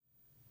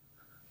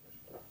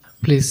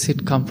Please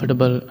sit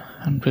comfortable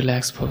and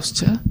relaxed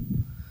posture.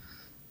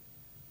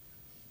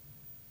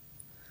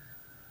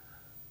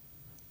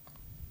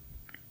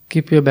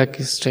 Keep your back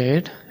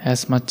straight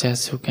as much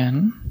as you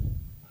can.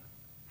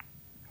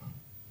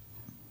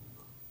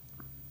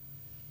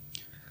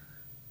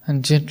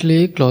 And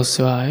gently close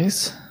your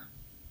eyes.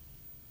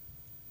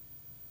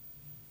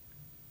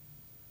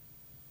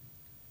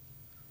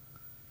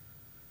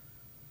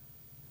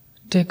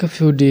 Take a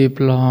few deep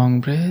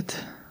long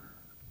breaths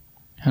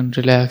and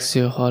relax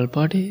your whole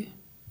body.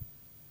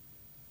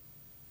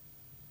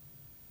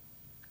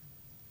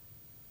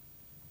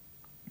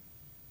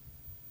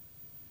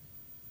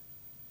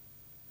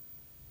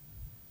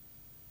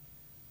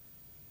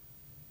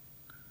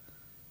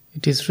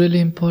 It is really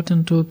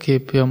important to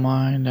keep your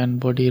mind and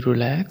body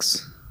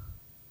relaxed.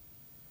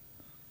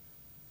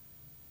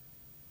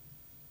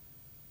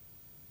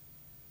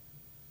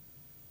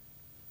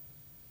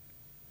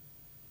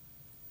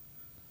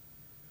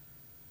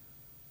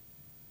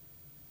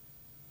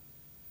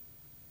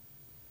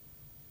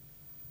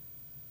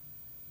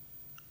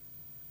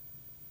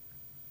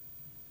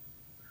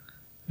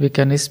 We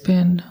can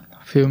spend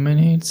a few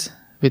minutes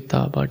with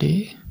our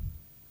body.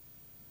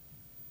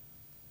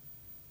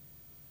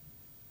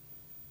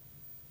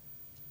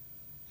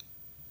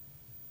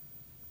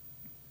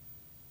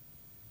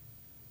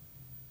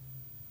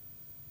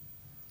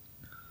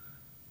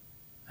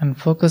 And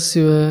focus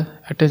your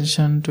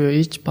attention to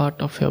each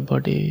part of your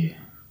body.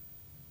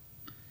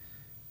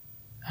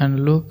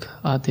 And look,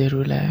 are they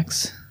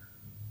relaxed?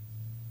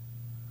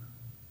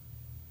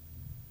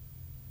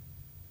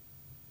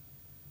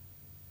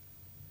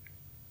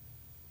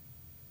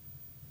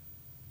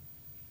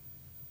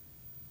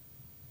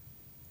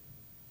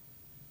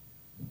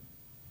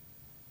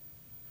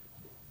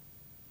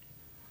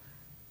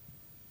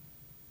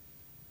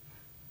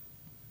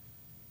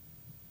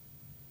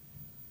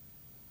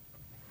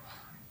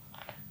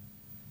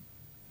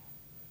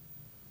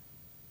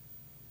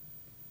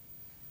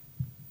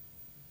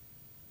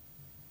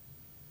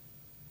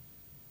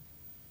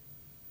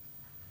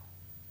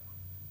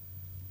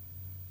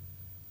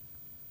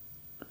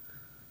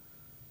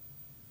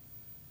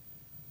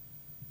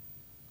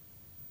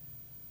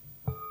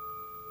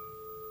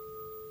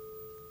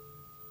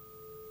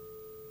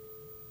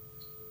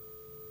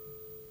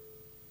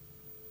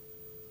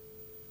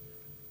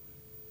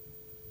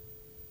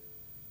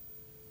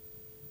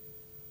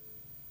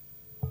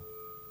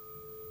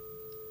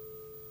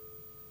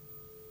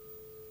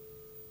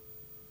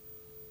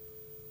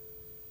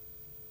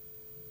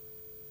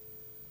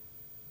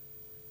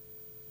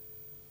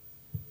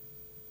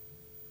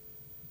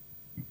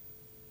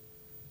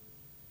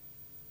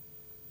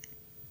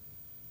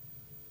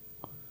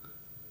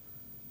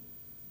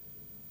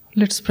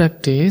 Let's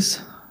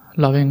practice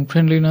loving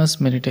friendliness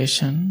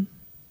meditation.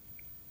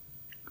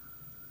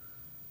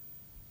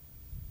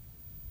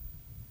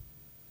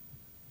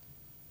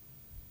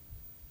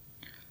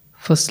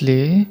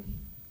 Firstly,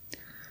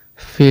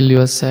 feel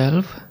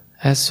yourself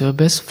as your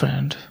best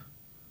friend.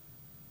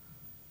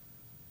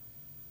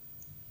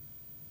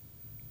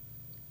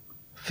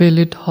 Feel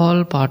it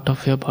all part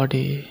of your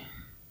body.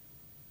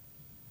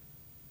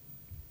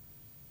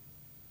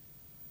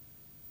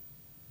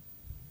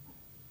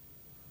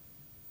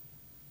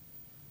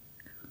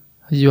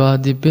 You are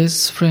the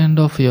best friend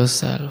of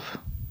yourself.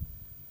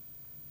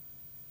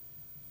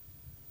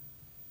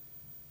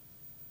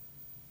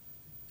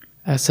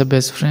 As a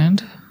best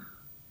friend,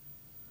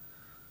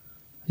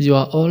 you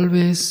are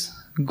always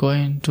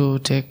going to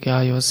take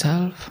care of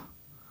yourself,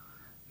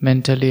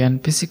 mentally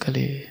and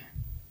physically.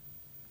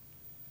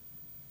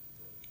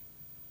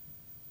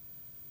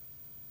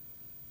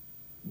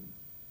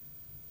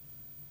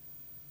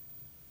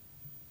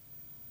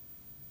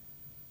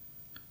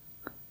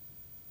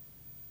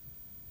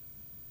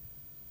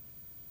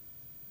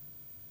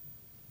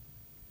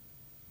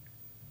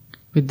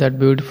 With that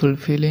beautiful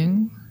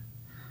feeling,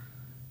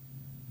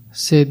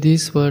 say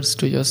these words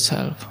to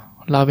yourself,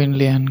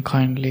 lovingly and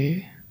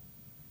kindly.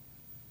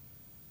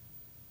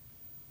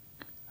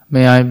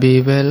 May I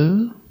be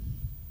well.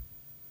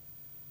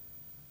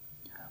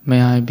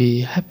 May I be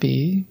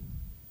happy.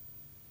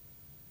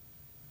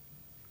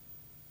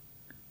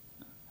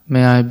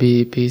 May I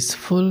be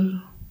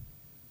peaceful.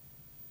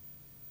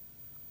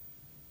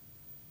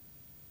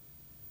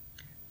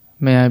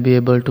 May I be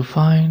able to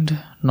find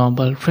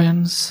noble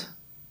friends.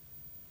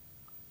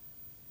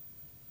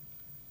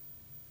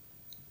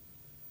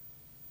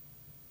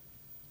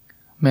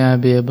 May I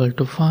be able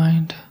to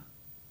find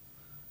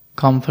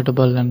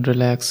comfortable and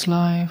relaxed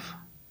life,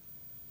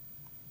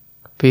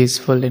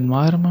 peaceful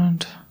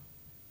environment.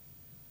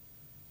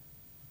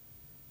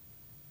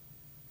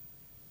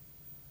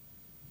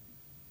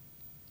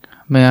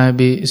 May I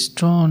be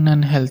strong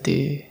and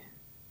healthy,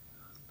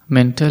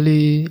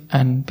 mentally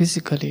and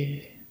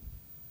physically.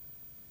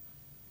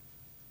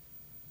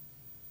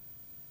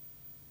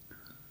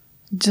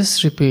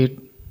 Just repeat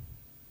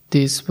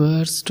these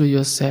words to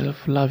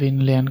yourself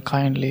lovingly and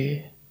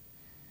kindly.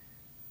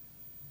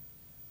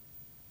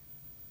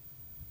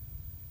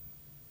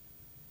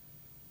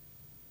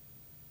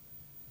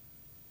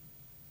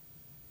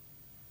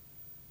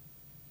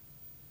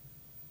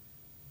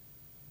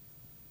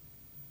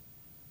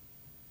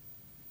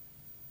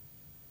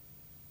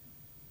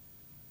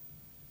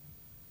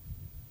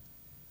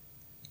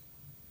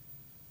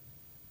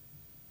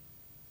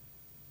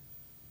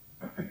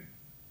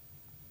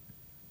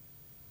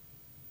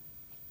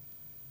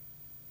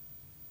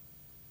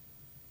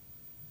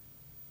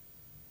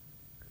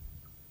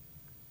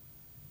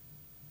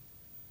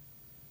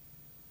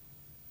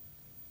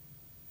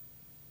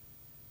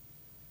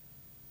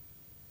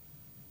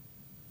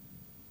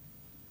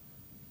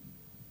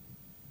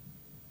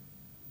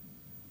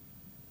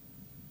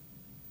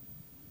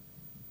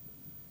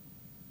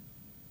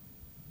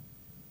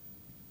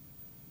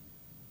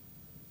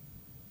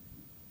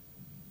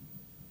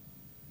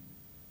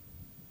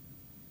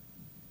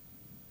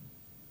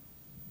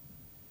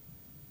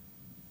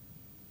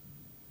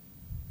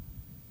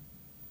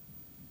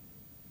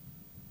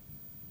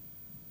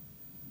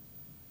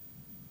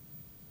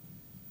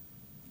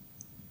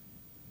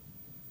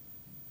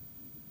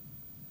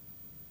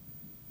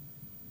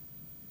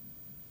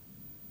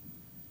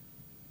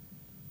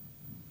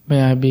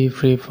 May I be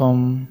free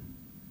from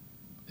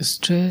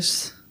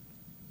stress,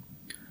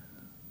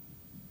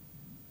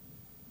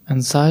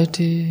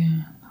 anxiety,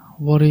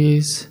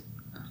 worries,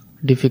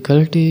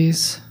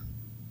 difficulties,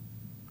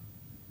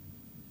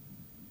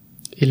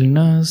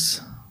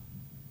 illness,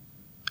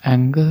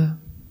 anger.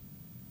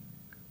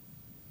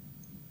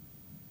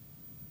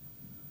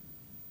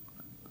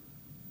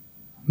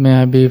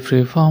 May I be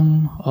free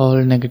from all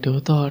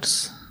negative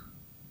thoughts.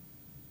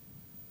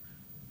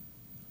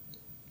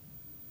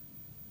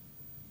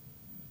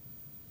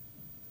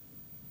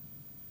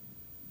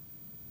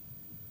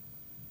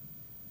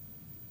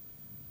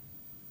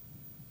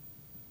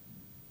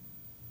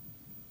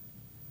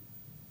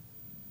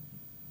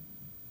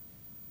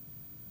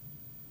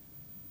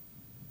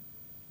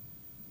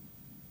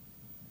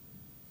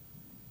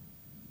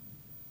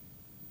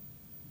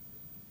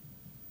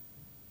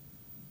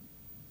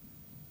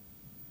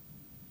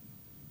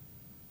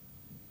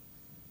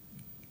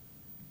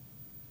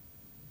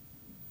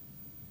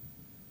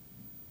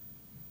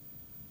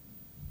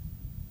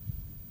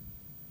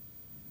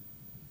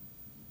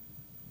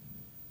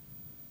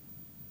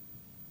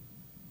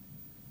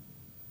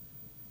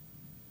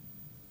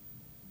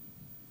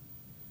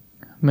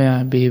 May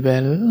I be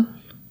well.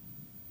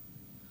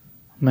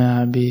 May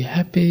I be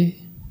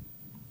happy.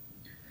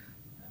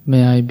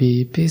 May I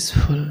be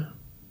peaceful.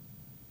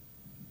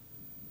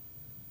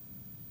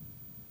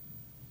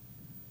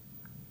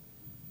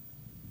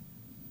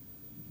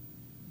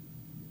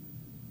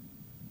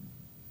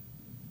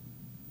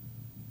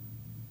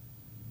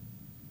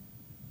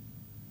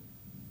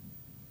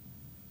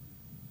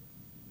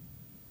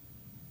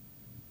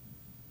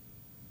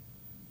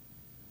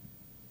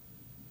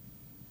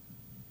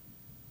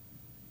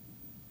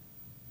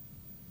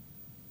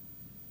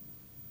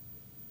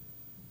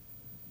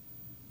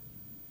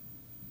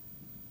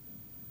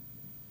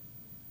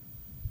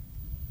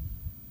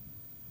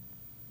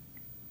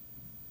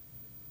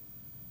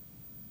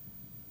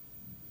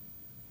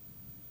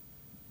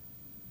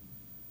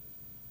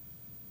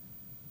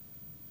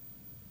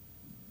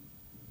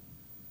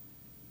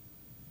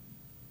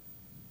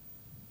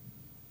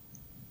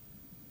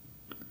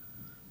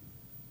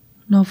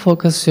 Now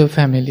focus your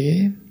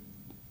family.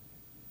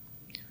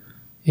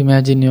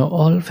 Imagine your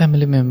all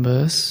family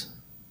members.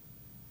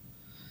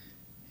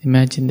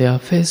 Imagine their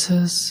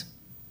faces.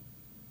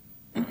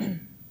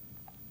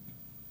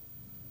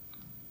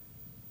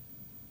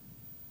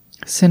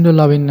 Send your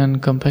loving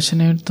and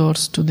compassionate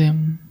thoughts to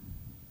them.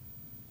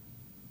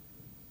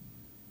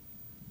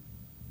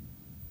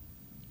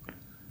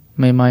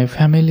 May my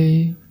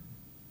family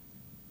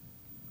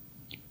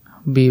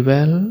be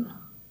well,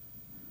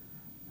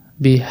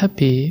 be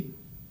happy,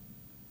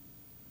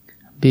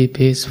 be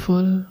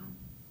peaceful.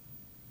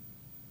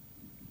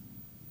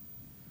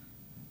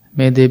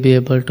 May they be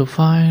able to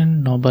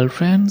find noble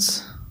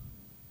friends.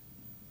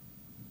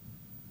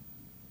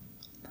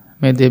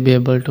 May they be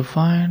able to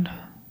find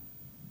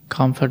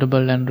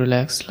comfortable and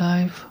relaxed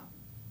life,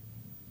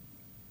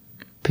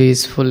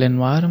 peaceful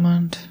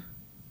environment.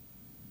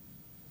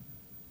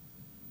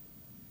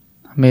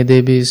 May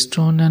they be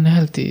strong and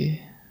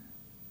healthy,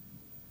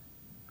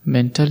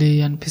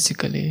 mentally and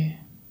physically.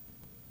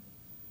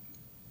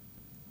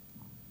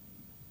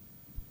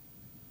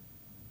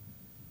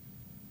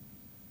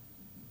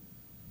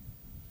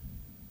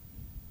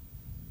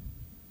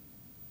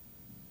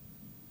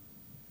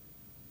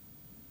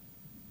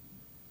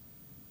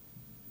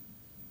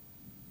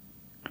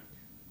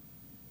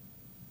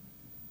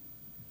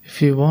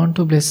 If you want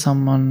to bless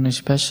someone,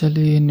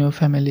 especially in your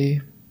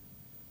family,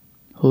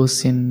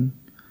 who's in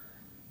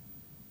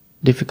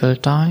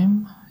difficult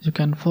time, you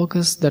can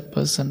focus that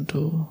person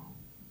to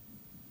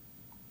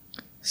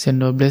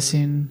send a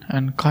blessing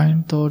and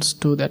kind thoughts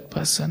to that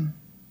person.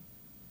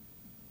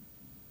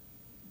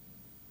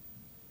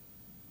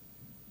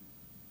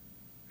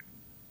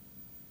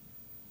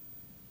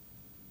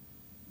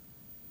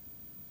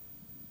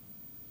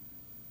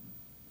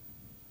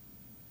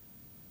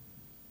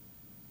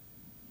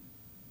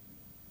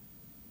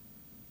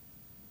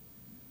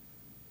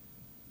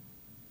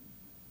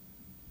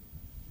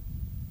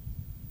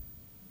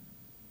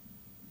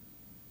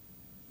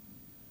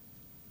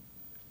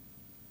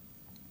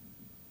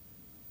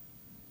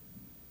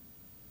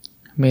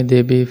 May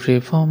they be free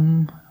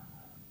from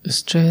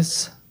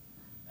stress,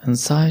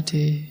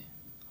 anxiety,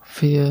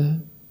 fear,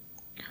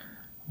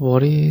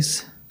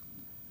 worries,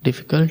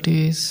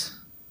 difficulties,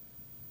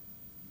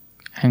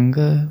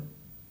 anger.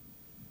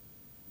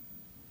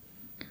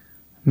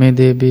 May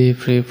they be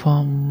free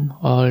from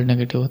all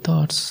negative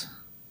thoughts.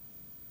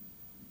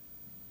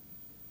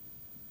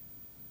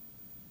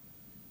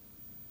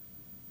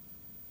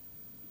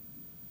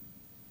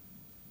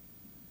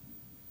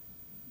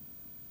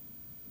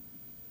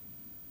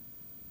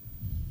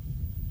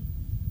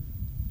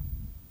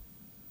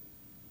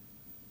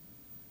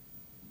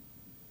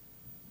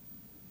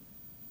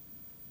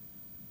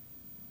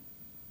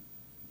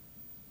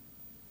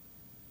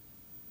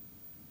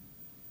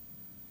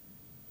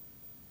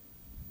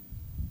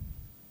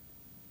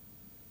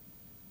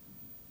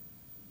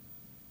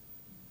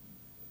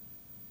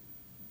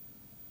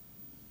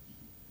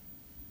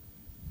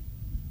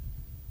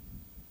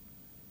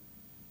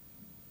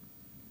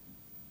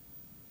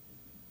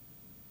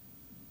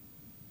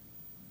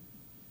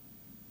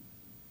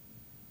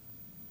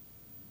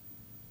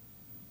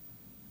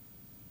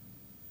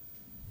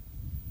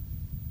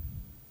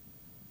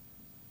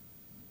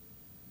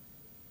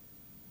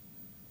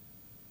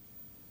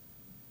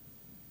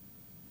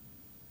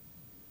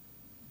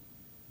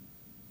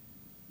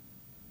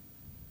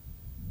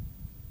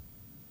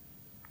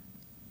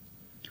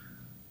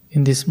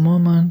 In this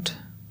moment,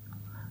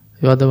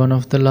 you are the one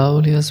of the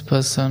loveliest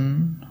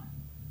person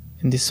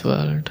in this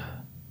world.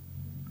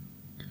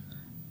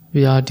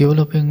 We are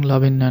developing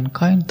loving and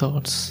kind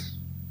thoughts.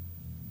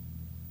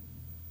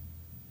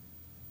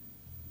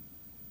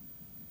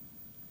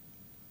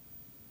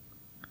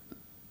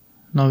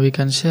 Now we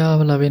can share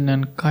our loving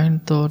and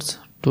kind thoughts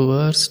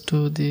towards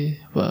to the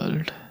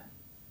world.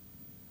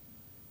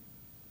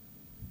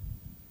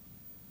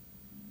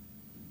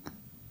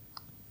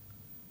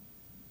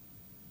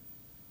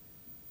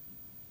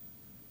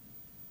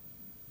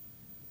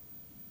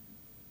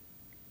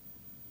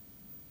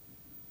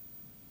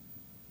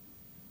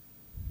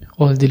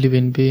 All the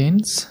living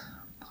beings,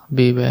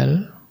 be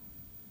well,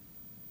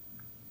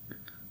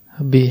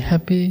 be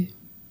happy,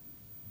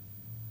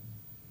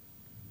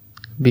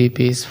 be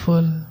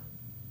peaceful.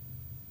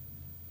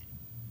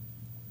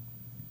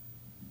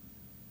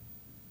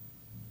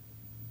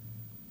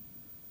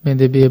 May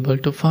they be able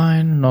to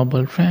find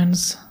noble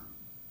friends,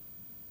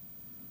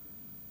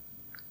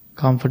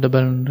 comfortable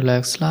and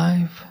relaxed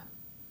life,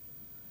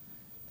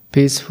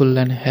 peaceful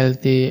and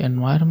healthy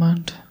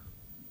environment.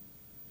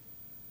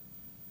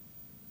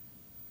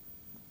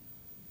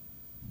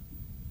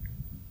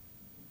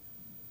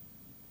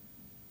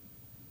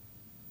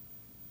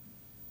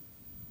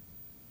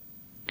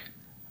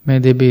 May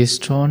they be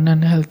strong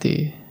and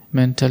healthy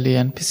mentally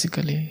and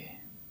physically.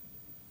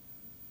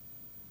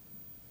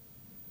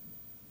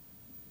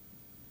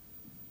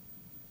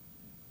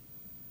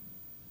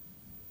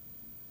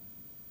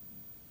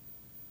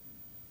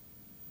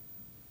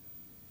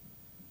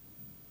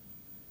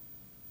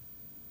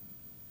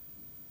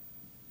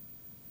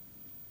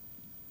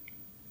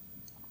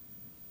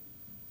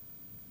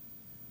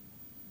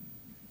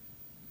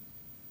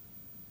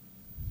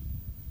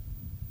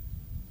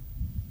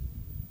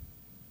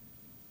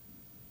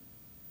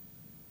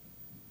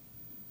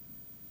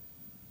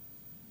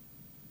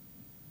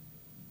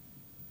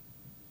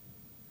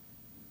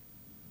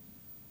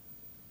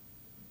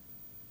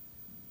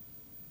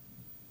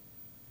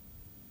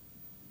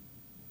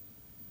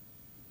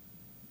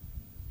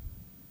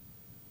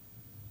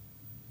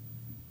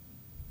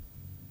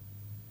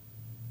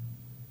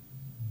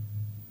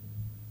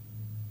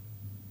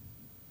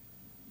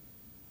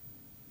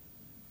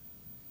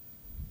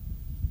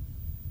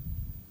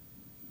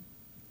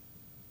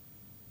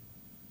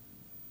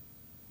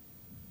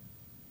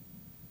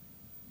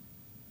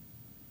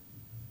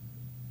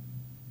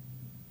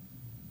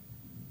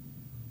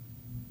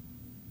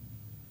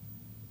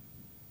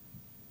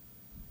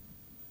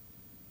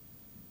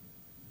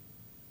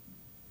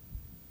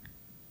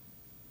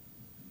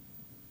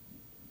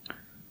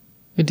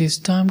 It is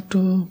time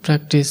to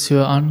practice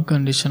your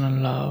unconditional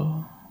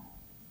love.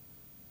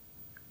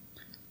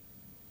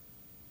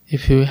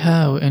 If you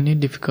have any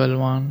difficult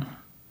one,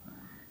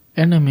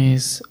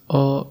 enemies,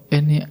 or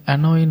any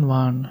annoying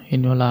one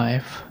in your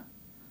life,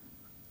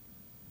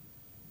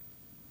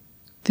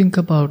 think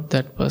about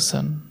that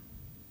person.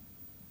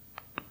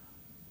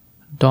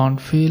 Don't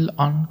feel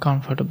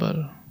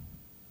uncomfortable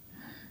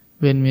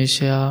when we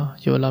share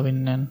your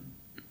loving and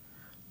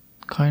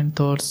kind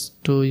thoughts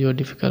to your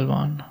difficult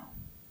one.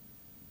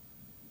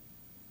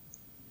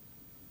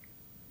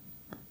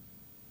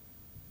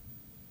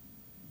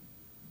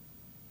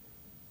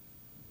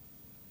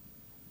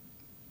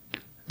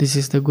 This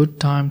is the good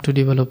time to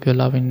develop your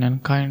loving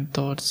and kind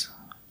thoughts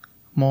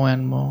more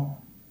and more.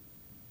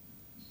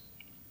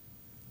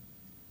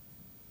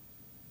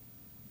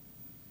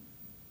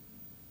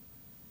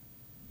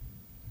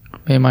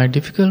 May my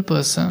difficult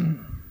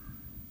person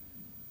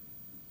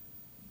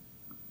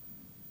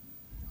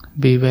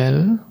be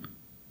well,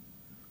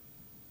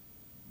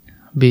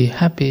 be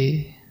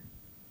happy,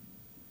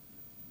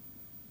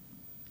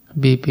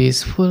 be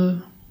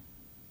peaceful,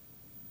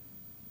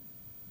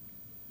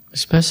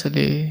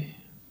 especially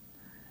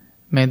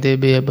may they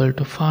be able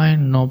to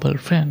find noble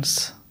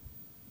friends.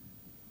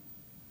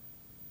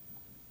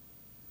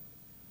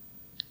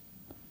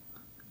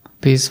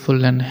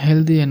 Peaceful and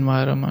healthy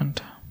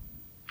environment.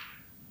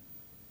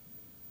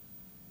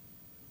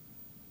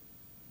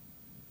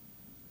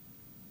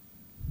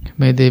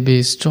 May they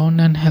be strong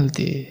and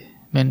healthy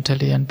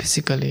mentally and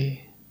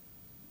physically.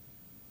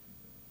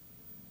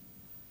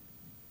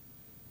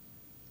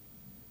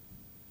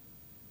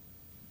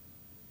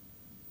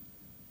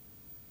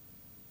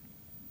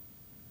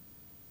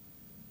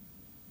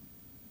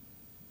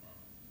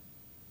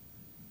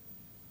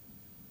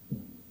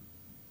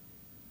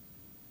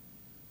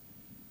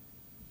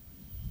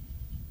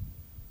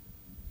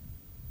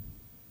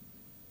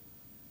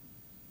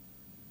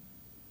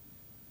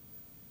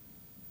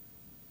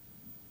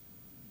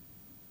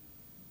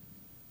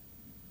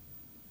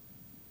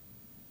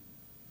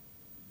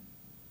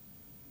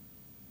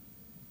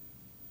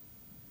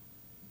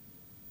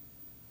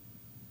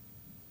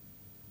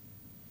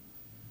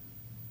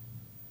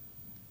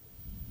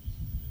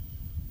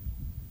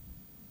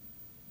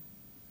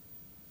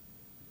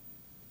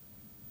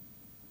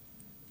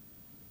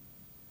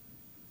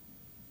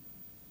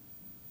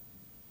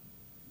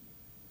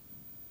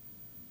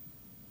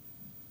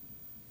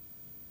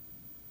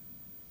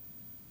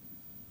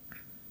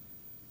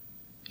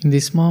 In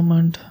this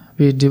moment,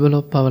 we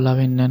develop our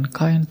loving and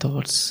kind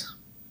thoughts.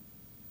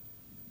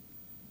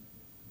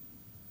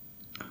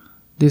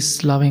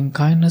 This loving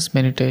kindness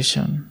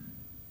meditation,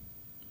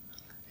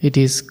 it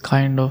is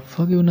kind of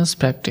forgiveness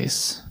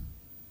practice.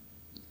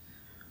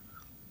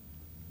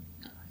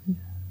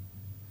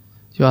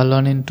 You are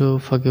learning to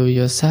forgive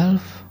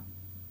yourself.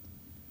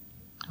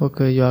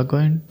 Okay, you are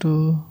going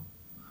to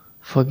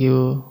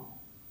forgive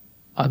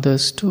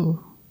others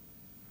too.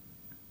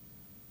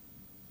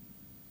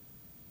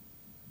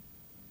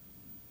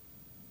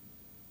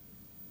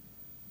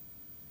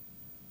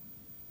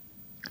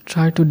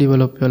 Try to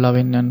develop your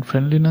loving and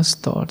friendliness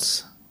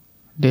thoughts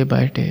day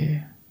by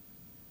day.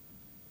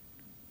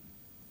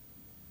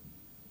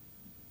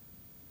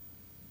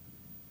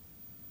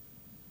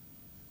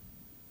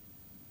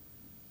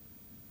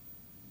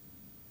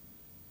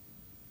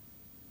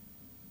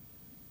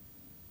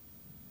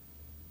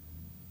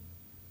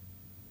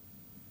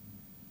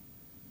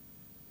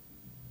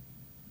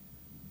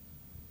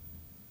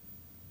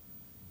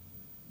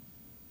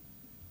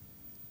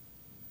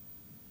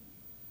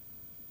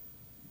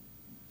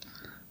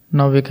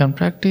 Now we can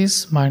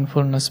practice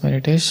mindfulness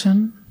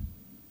meditation.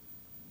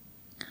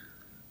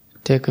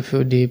 Take a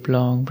few deep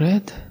long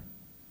breaths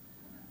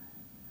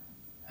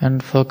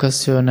and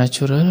focus your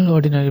natural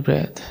ordinary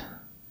breath.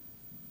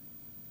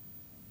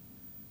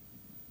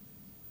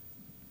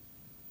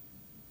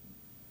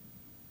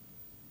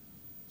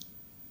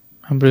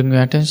 And bring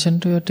your attention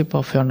to your tip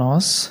of your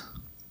nose.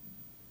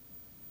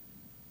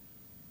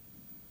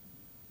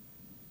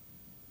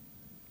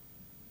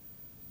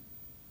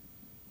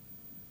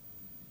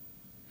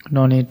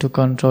 No need to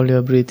control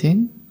your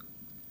breathing.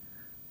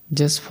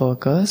 Just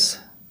focus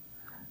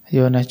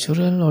your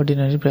natural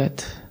ordinary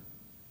breath.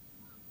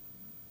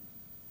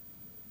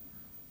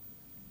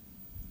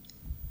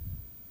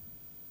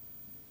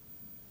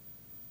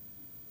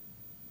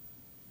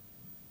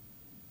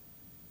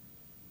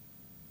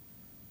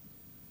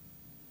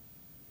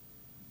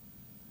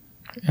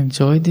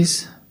 Enjoy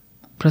this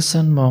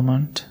present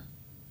moment.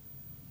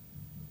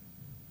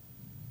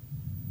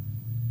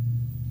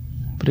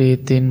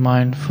 Breathe in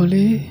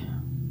mindfully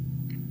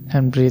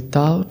and breathe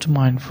out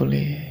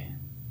mindfully.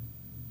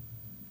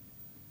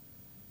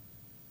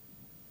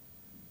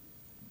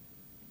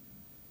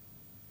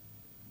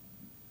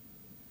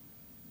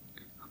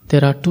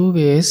 There are two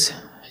ways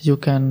you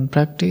can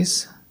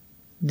practice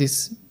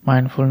this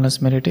mindfulness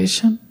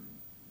meditation.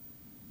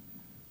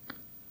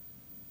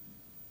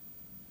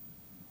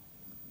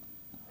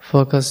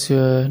 Focus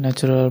your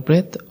natural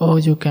breath, or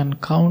you can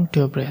count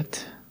your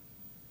breath.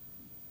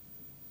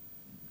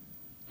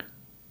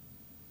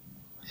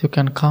 You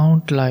can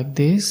count like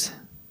this.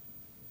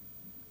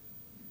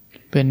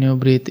 When you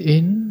breathe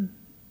in,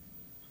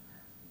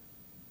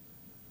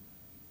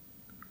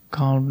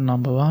 count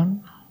number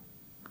 1.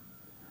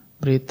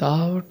 Breathe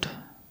out,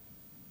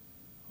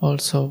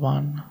 also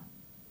 1.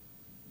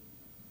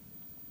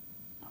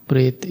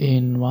 Breathe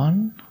in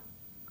 1.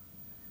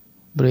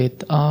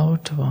 Breathe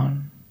out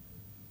 1.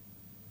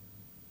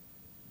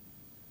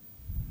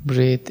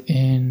 Breathe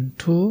in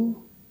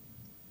 2.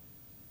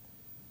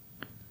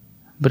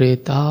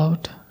 Breathe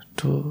out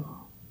 2.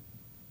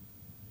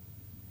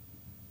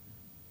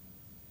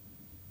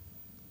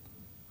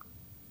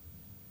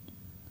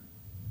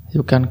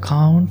 You can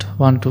count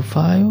 1 to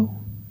 5.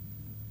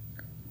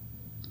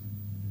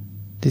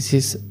 This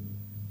is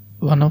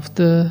one of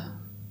the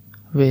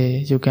way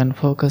you can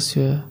focus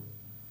your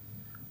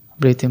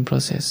breathing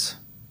process.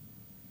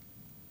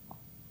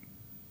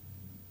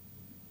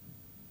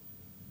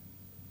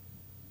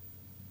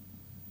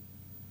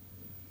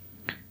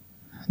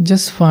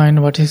 Just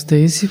find what is the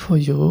easy for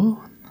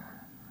you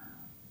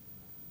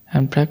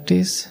and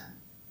practice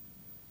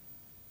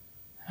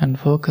and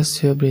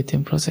focus your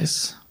breathing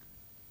process.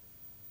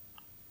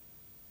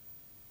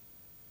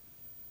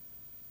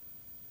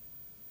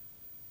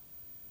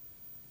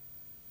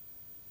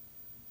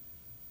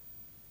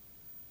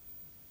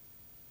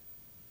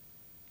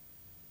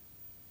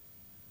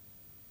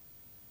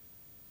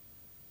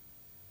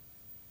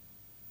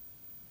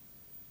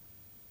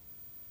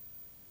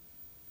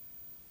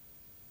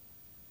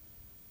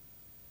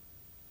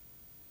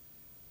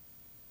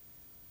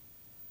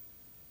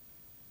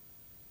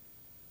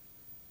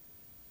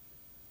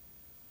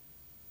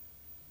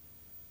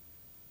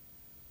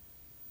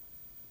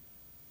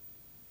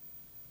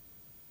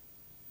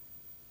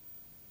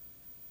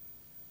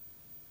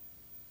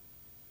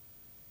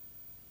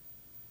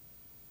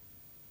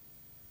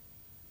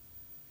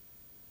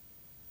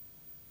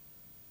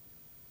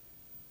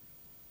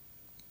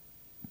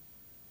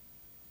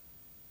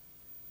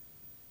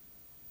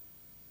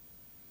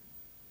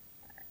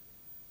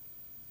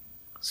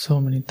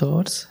 So many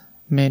thoughts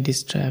may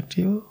distract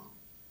you.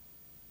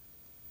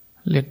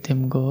 Let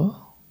them go.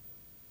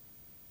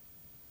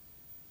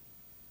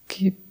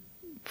 Keep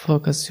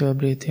focus your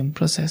breathing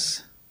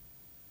process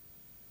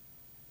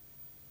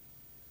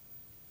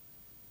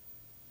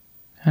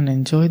and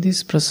enjoy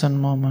this present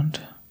moment.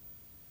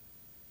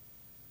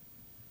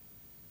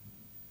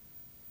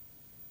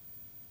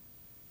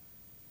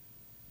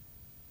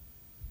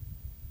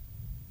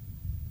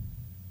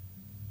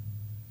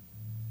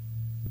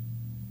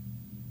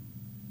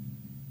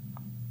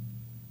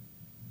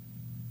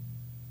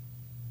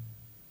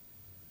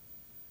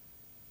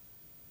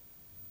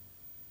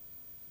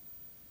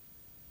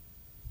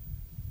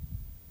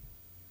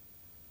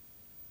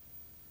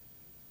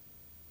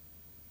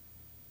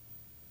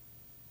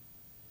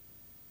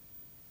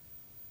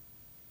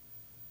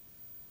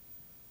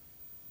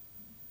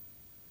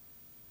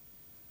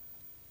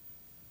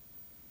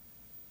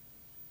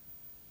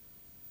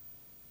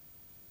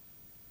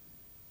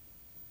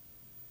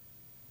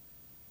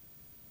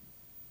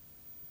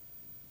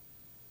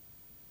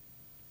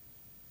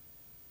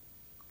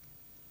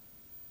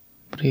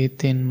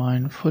 Breathe in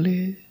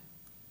mindfully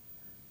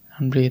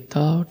and breathe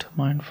out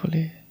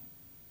mindfully.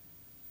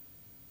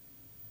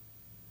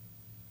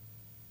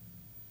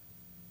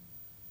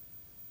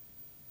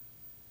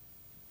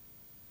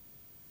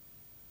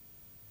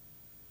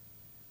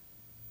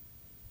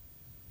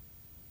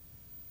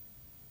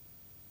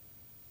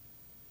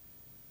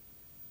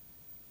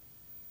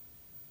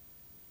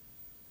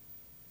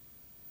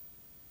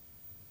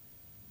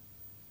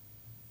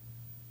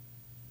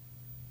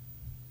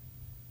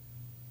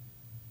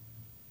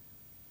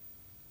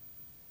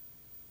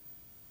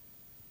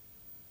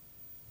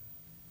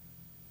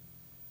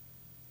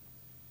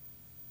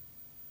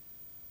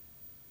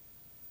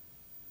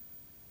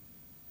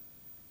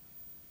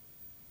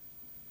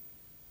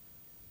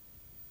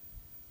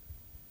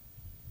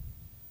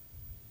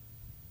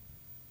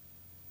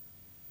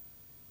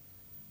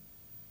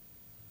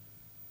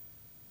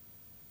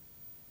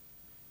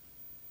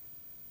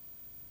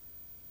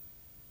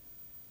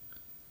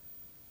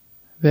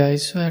 Where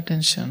is your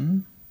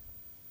attention?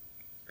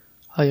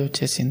 Are you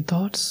chasing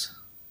thoughts?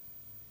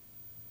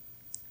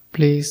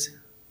 Please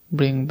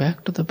bring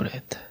back to the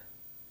breath.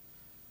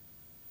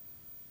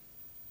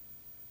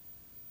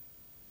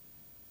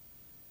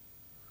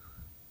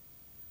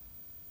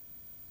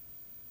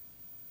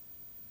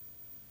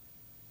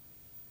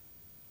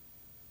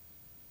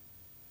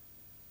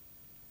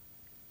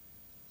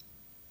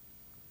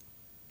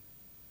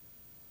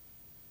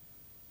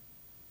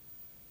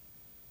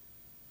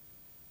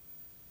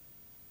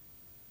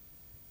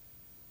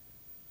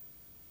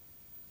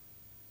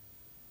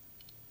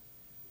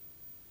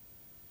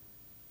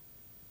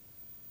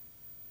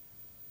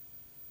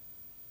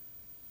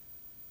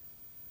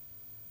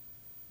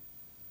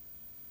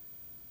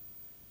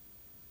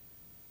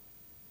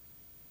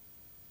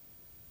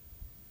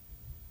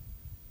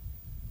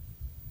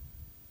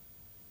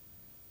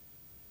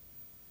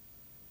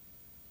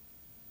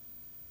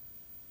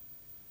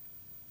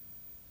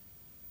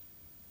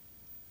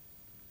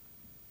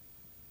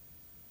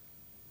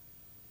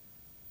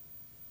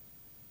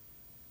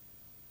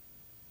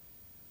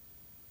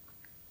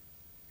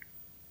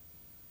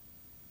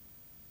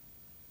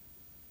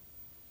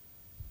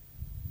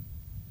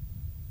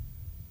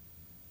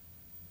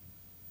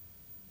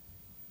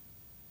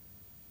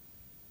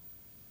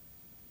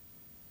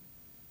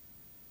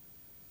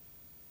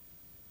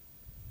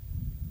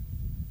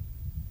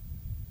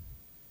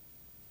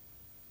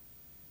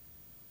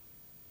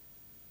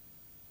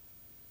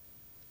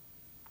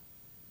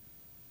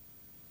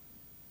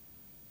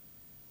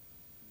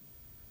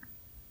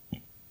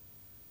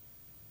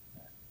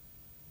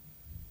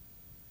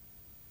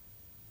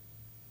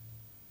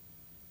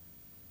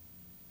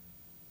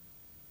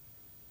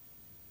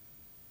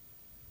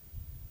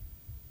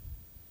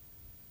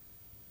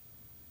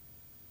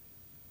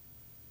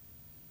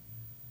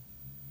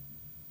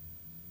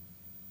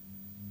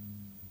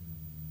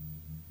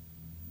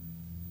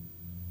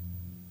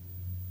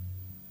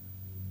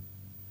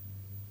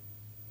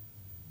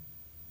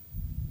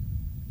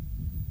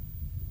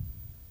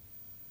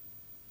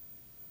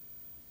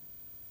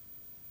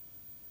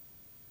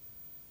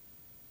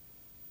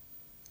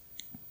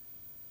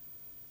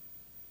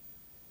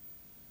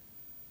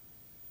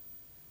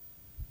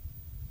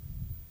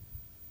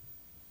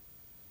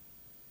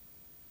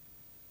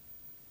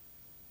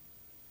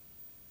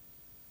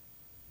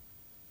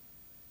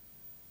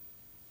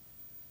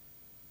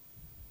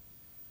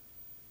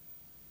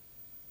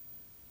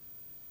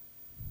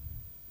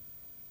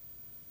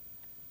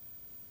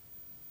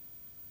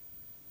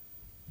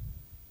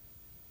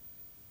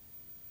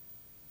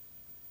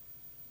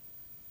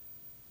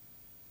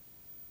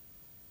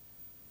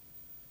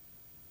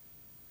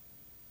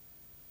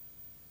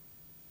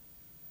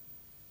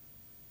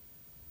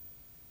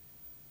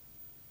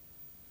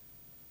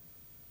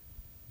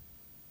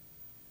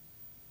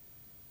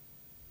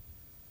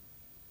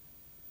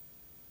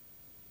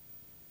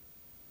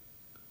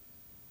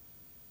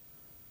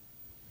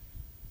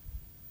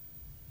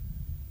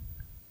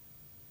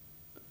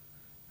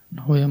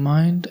 Now your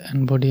mind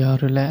and body are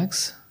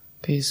relaxed,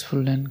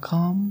 peaceful and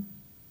calm.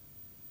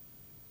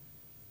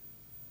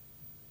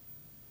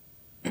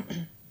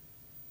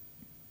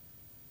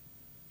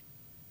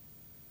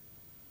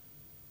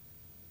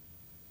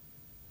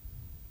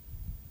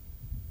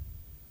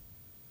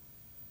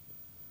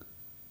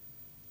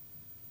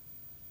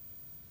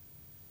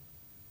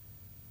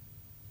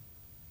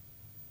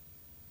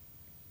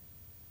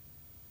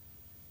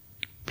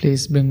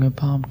 Please bring your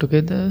palm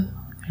together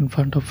in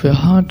front of your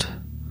heart.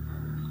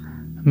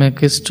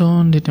 Make a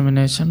strong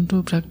determination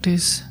to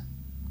practice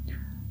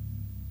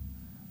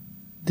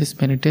this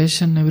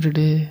meditation every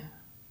day,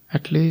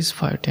 at least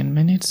 5-10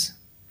 minutes.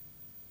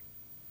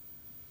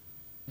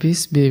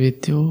 Peace be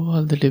with you,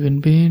 all the living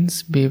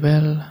beings. Be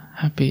well,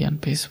 happy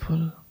and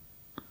peaceful.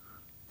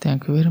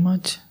 Thank you very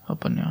much.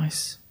 Open your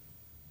eyes.